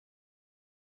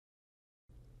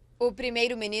O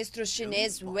primeiro-ministro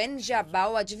chinês Wen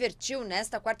Jiabao advertiu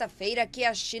nesta quarta-feira que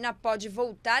a China pode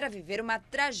voltar a viver uma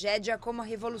tragédia como a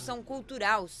Revolução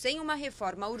Cultural, sem uma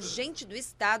reforma urgente do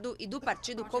Estado e do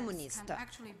Partido Comunista.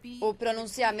 O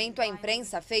pronunciamento à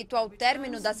imprensa, feito ao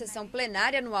término da sessão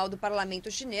plenária anual do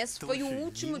parlamento chinês, foi o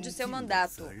último de seu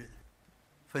mandato.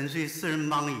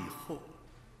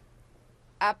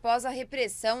 Após a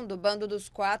repressão do Bando dos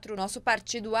Quatro, nosso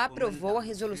partido aprovou a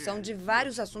resolução de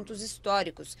vários assuntos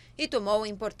históricos e tomou a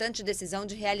importante decisão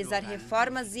de realizar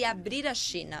reformas e abrir a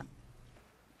China.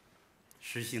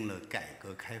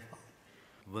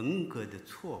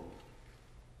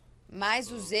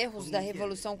 Mas os erros da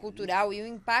Revolução Cultural e o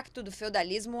impacto do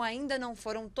feudalismo ainda não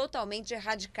foram totalmente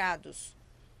erradicados.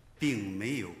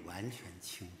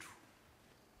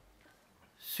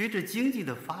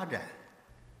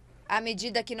 À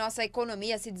medida que nossa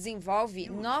economia se desenvolve,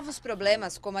 novos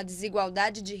problemas como a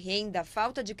desigualdade de renda,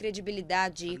 falta de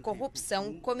credibilidade e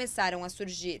corrupção começaram a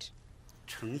surgir.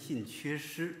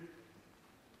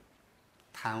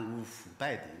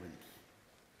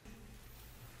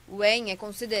 Wen é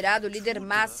considerado o líder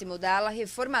máximo da ala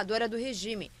reformadora do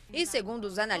regime e, segundo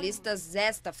os analistas,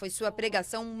 esta foi sua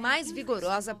pregação mais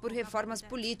vigorosa por reformas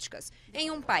políticas,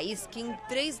 em um país que, em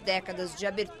 3 décadas de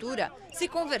abertura, se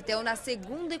converteu na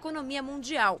segunda economia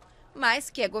mundial, mas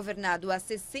que é governado há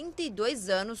 62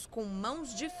 anos com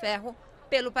mãos de ferro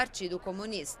pelo Partido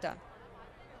Comunista.